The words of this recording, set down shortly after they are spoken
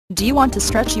Do you want to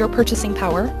stretch your purchasing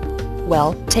power?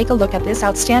 Well, take a look at this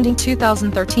outstanding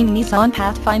 2013 Nissan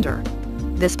Pathfinder.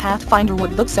 This Pathfinder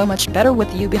would look so much better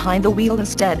with you behind the wheel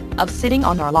instead of sitting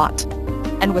on our lot.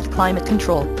 And with climate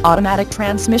control, automatic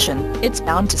transmission, it's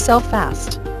bound to sell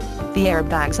fast. The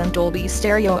airbags and Dolby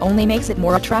stereo only makes it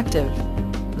more attractive.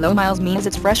 Low miles means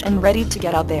it's fresh and ready to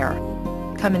get out there.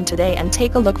 Come in today and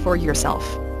take a look for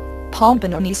yourself.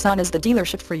 Pompano Nissan is the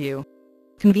dealership for you.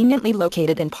 Conveniently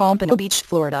located in Pompano Beach,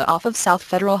 Florida off of South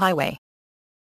Federal Highway.